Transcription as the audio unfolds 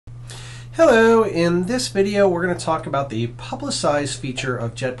Hello, in this video we're going to talk about the Publicize feature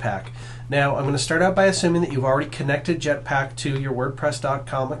of Jetpack. Now I'm going to start out by assuming that you've already connected Jetpack to your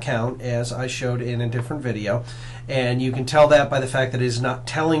WordPress.com account as I showed in a different video, and you can tell that by the fact that it is not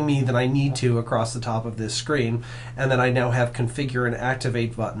telling me that I need to across the top of this screen, and that I now have configure and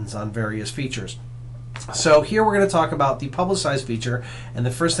activate buttons on various features. So here we're going to talk about the Publicize feature, and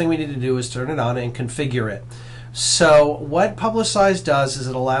the first thing we need to do is turn it on and configure it. So what Publicize does is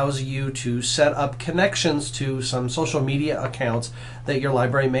it allows you to set up connections to some social media accounts that your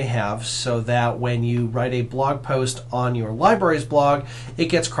library may have, so that when you write a blog post on your library's blog, it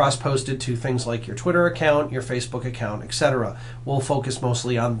gets cross-posted to things like your Twitter account, your Facebook account, etc. We'll focus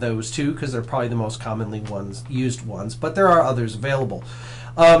mostly on those two because they're probably the most commonly used ones, but there are others available.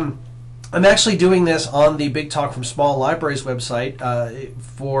 I'm actually doing this on the Big Talk from Small Libraries website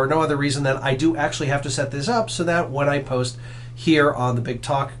for no other reason than I do actually have to set this up so that when I post here on the Big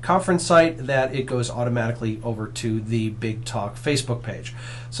Talk conference site that it goes automatically over to the Big Talk Facebook page.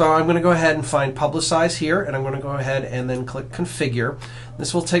 So I'm going to go ahead and find Publicize here, and I'm going to go ahead and then click Configure.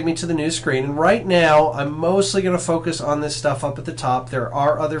 This will take me to the new screen, and right now I'm mostly going to focus on this stuff up at the top. There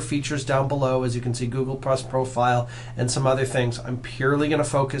are other features down below, as you can see, Google Plus Profile and some other things. I'm purely going to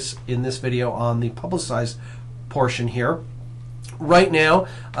focus in this video on the Publicize portion here. Right now,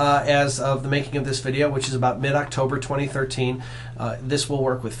 as of the making of this video, which is about mid-October 2013, this will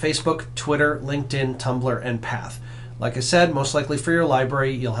work with Facebook, Twitter, LinkedIn, Tumblr, and Path. Like I said, most likely for your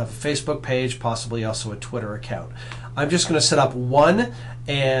library, you'll have a Facebook page, possibly also a Twitter account. I'm just going to set up one,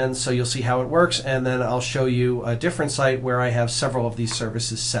 and so you'll see how it works, and then I'll show you a different site where I have several of these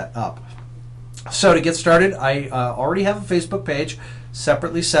services set up. So to get started, I already have a Facebook page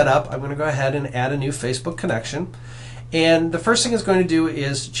separately set up. I'm going to go ahead and add a new Facebook connection. And the first thing it's going to do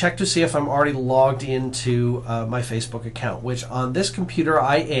is check to see if I'm already logged into my Facebook account, which on this computer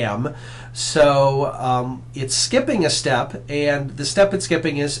I am. So it's skipping a step, and the step it's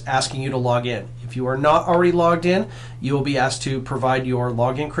skipping is asking you to log in. If you are not already logged in, you will be asked to provide your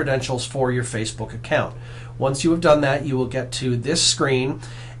login credentials for your Facebook account. Once you have done that, you will get to this screen,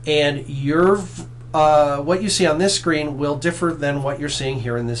 and what you see on this screen will differ than what you're seeing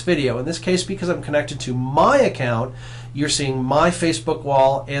here in this video. In this case, because I'm connected to my account, you're seeing my Facebook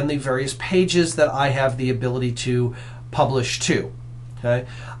wall and the various pages that I have the ability to publish to. Okay?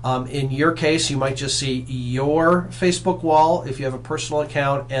 In your case, you might just see your Facebook wall if you have a personal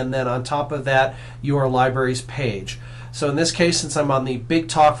account, and then on top of that, your library's page. So in this case, since I'm on the Big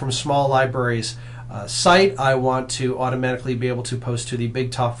Talk from Small Libraries site, I want to automatically be able to post to the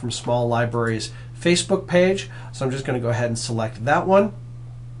Big Talk from Small Libraries Facebook page. So I'm just going to go ahead and select that one.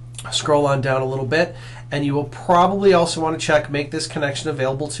 Scroll on down a little bit, and you will probably also want to make this connection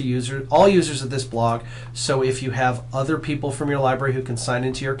available to all users of this blog. So if you have other people from your library who can sign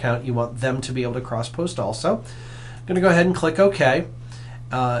into your account, you want them to be able to cross-post also. I'm going to go ahead and click OK.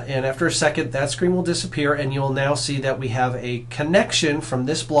 And after a second, that screen will disappear, and you'll now see that we have a connection from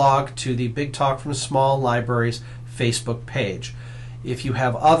this blog to the Big Talk from Small Libraries Facebook page. If you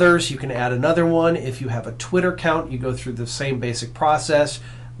have others, you can add another one. If you have a Twitter account, you go through the same basic process: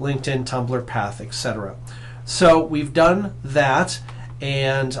 LinkedIn, Tumblr, Path, etc. So we've done that,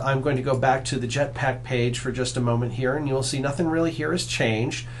 and I'm going to go back to the Jetpack page for just a moment here, and you'll see nothing really here has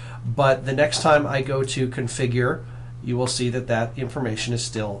changed. But the next time I go to Configure, you will see that that information is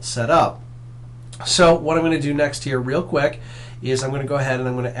still set up. So what I'm going to do next here real quick is I'm going to go ahead and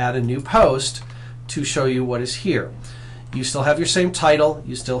I'm going to add a new post to show you what is here. You still have your same title,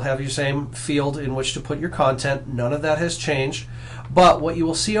 you still have your same field in which to put your content. None of that has changed. But what you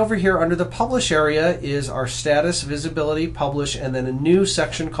will see over here under the Publish area is our status, visibility, publish, and then a new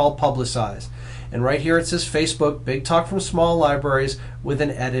section called Publicize. And right here it says Facebook, Big Talk from Small Libraries, with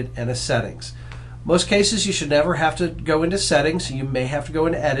an edit and a settings. Most cases you should never have to go into settings. You may have to go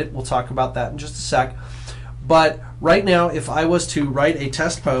into edit. We'll talk about that in just a sec. But right now, if I was to write a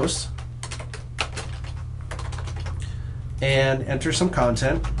test post and enter some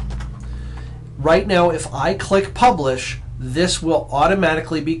content, right now if I click publish, this will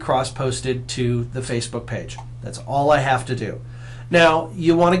automatically be cross-posted to the Facebook page. That's all I have to do. Now,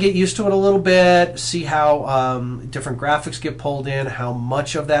 you want to get used to it a little bit, see how different graphics get pulled in, how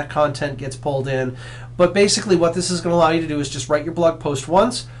much of that content gets pulled in. But basically what this is going to allow you to do is just write your blog post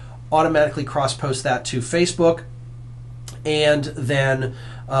once, automatically cross-post that to Facebook, and then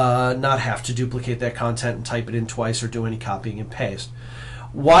not have to duplicate that content and type it in twice or do any copying and paste.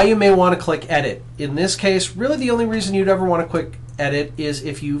 Why you may want to click edit. In this case, really the only reason you'd ever want to click edit is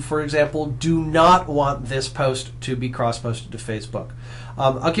if you, for example, do not want this post to be cross-posted to Facebook.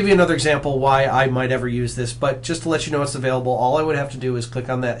 I'll give you another example why I might ever use this, but just to let you know it's available, all I would have to do is click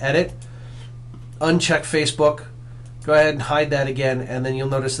on that edit, uncheck Facebook, go ahead and hide that again, and then you'll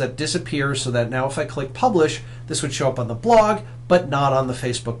notice that disappears, so that now if I click publish, this would show up on the blog, but not on the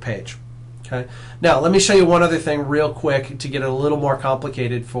Facebook page. Okay. Now let me show you one other thing real quick to get it a little more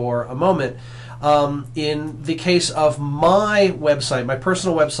complicated for a moment. In the case of my website, my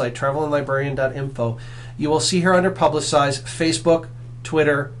personal website, travelandlibrarian.info, you will see here under Publicize, Facebook,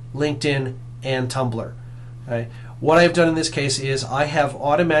 Twitter, LinkedIn, and Tumblr. Okay. What I've done in this case is I have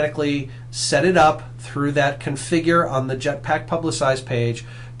automatically set it up through that configure on the Jetpack Publicize page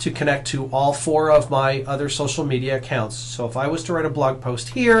to connect to all 4 of my other social media accounts. So if I was to write a blog post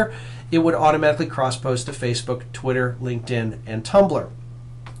here, it would automatically cross-post to Facebook, Twitter, LinkedIn, and Tumblr.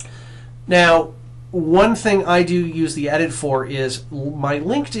 Now, one thing I do use the edit for is my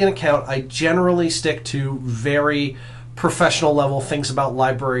LinkedIn account. I generally stick to very professional level things about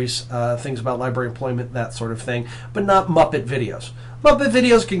libraries, things about library employment, that sort of thing, but not Muppet videos. Muppet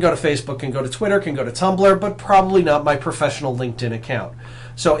videos can go to Facebook, can go to Twitter, can go to Tumblr, but probably not my professional LinkedIn account.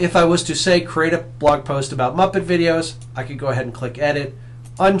 So if I was to say create a blog post about Muppet videos, I could go ahead and click edit,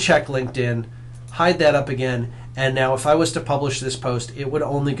 uncheck LinkedIn, hide that up again, and now if I was to publish this post, it would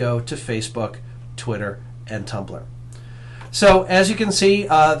only go to Facebook, Twitter, and Tumblr. So as you can see,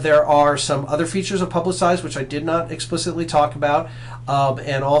 there are some other features of Publicize which I did not explicitly talk about,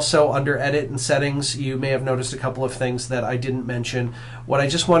 and also under edit and settings you may have noticed a couple of things that I didn't mention. What I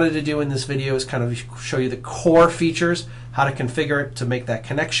just wanted to do in this video is kind of show you the core features, how to configure it to make that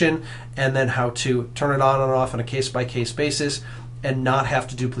connection, and then how to turn it on and off on a case-by-case basis and not have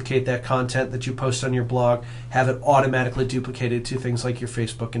to duplicate that content that you post on your blog, have it automatically duplicated to things like your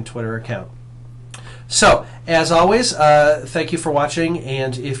Facebook and Twitter account. So, as always, thank you for watching,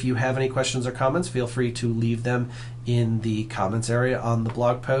 and if you have any questions or comments, feel free to leave them in the comments area on the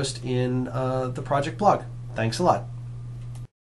blog post in the project blog. Thanks a lot.